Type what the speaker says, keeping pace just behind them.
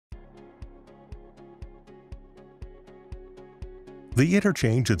The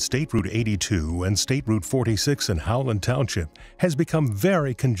interchange at State Route 82 and State Route 46 in Howland Township has become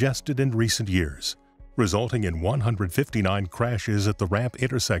very congested in recent years, resulting in 159 crashes at the ramp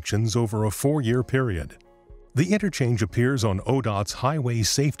intersections over a 4-year period. The interchange appears on ODOT's Highway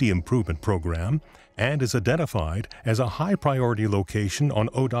Safety Improvement Program and is identified as a high-priority location on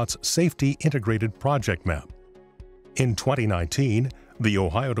ODOT's Safety Integrated Project Map. In 2019, the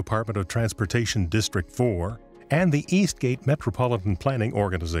Ohio Department of Transportation District 4 and the Eastgate Metropolitan Planning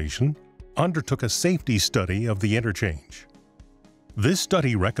Organization undertook a safety study of the interchange. This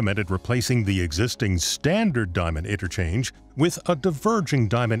study recommended replacing the existing standard diamond interchange with a diverging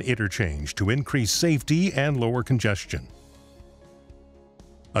diamond interchange to increase safety and lower congestion.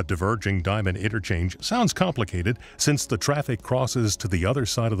 A diverging diamond interchange sounds complicated since the traffic crosses to the other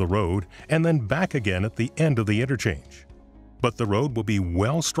side of the road and then back again at the end of the interchange. But the road will be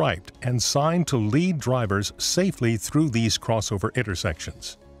well striped and signed to lead drivers safely through these crossover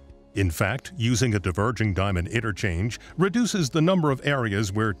intersections. In fact, using a diverging diamond interchange reduces the number of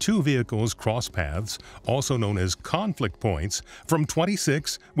areas where two vehicles cross paths, also known as conflict points, from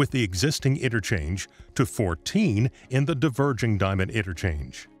 26 with the existing interchange to 14 in the diverging diamond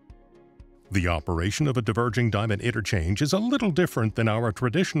interchange. The operation of a diverging diamond interchange is a little different than our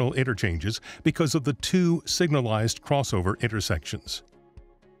traditional interchanges because of the two signalized crossover intersections.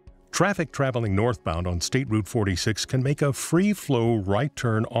 Traffic traveling northbound on State Route 46 can make a free-flow right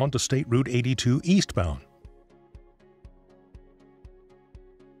turn onto State Route 82 eastbound.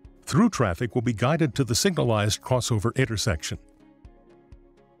 Through traffic will be guided to the signalized crossover intersection.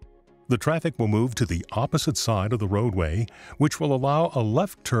 The traffic will move to the opposite side of the roadway, which will allow a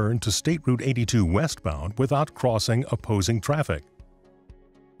left turn to State Route 82 westbound without crossing opposing traffic.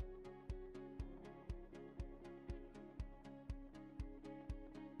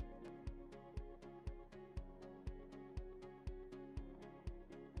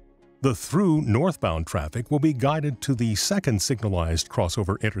 The through northbound traffic will be guided to the second signalized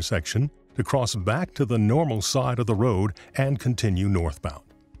crossover intersection to cross back to the normal side of the road and continue northbound.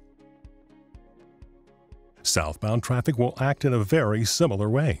 Southbound traffic will act in a very similar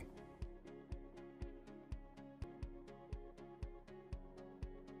way.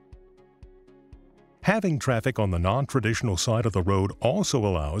 Having traffic on the non-traditional side of the road also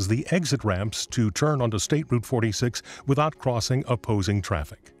allows the exit ramps to turn onto State Route 46 without crossing opposing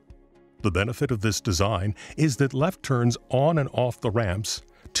traffic. The benefit of this design is that left turns on and off the ramps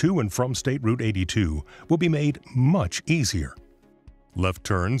to and from State Route 82 will be made much easier. Left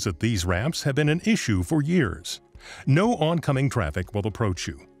turns at these ramps have been an issue for years. No oncoming traffic will approach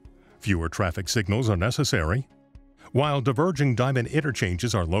you. Fewer traffic signals are necessary. While diverging diamond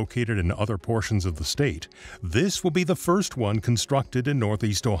interchanges are located in other portions of the state, this will be the first one constructed in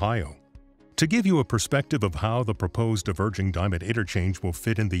Northeast Ohio. To give you a perspective of how the proposed diverging diamond interchange will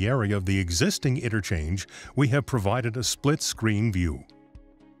fit in the area of the existing interchange, we have provided a split-screen view.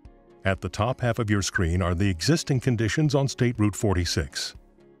 At the top half of your screen are the existing conditions on State Route 46.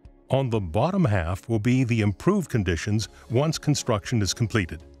 On the bottom half will be the improved conditions once construction is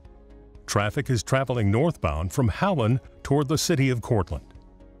completed. Traffic is traveling northbound from Howland toward the city of Cortland.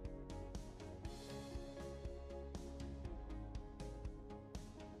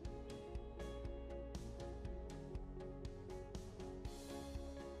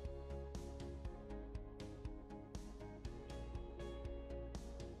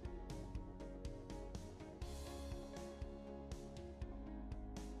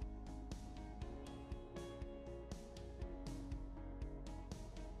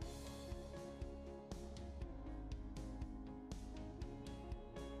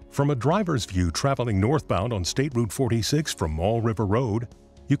 From a driver's view traveling northbound on State Route 46 from Mall River Road,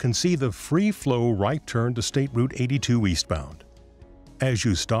 you can see the free-flow right turn to State Route 82 eastbound. As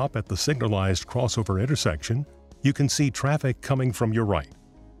you stop at the signalized crossover intersection, you can see traffic coming from your right.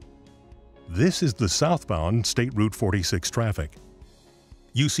 This is the southbound State Route 46 traffic.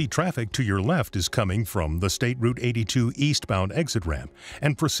 You see traffic to your left is coming from the State Route 82 eastbound exit ramp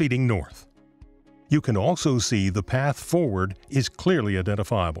and proceeding north. You can also see the path forward is clearly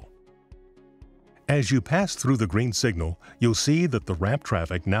identifiable. As you pass through the green signal, you'll see that the ramp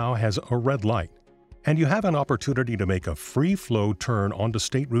traffic now has a red light, and you have an opportunity to make a free-flow turn onto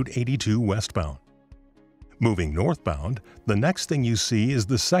State Route 82 westbound. Moving northbound, the next thing you see is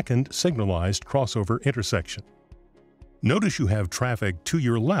the second signalized crossover intersection. Notice you have traffic to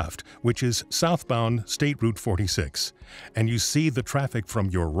your left, which is southbound State Route 46, and you see the traffic from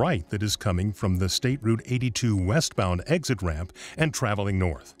your right that is coming from the State Route 82 westbound exit ramp and traveling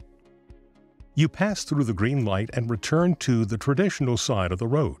north. You pass through the green light and return to the traditional side of the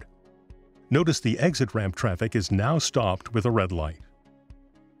road. Notice the exit ramp traffic is now stopped with a red light.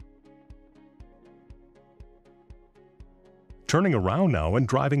 Turning around now and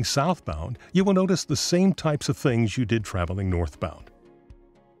driving southbound, you will notice the same types of things you did traveling northbound.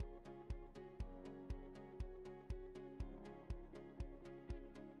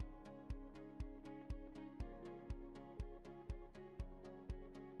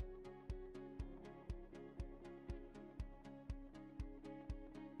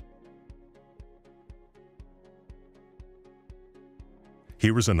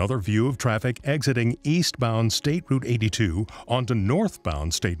 Here is another view of traffic exiting eastbound State Route 82 onto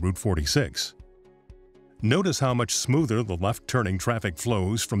northbound State Route 46. Notice how much smoother the left-turning traffic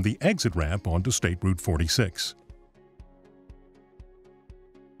flows from the exit ramp onto State Route 46.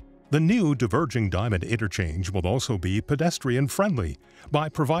 The new Diverging Diamond Interchange will also be pedestrian-friendly by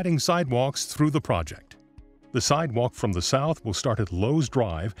providing sidewalks through the project. The sidewalk from the south will start at Lowe's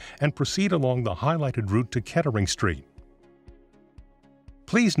Drive and proceed along the highlighted route to Kettering Street.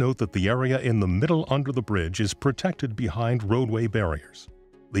 Please note that the area in the middle under the bridge is protected behind roadway barriers.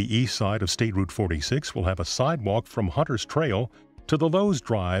 The east side of State Route 46 will have a sidewalk from Hunter's Trail to the Lowe's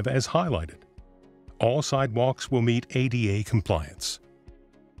Drive as highlighted. All sidewalks will meet ADA compliance.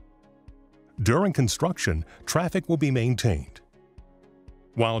 During construction, traffic will be maintained.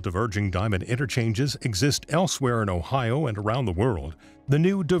 While diverging diamond interchanges exist elsewhere in Ohio and around the world, the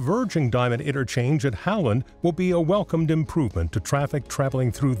new Diverging Diamond Interchange at Howland will be a welcomed improvement to traffic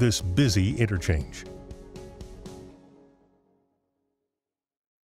traveling through this busy interchange.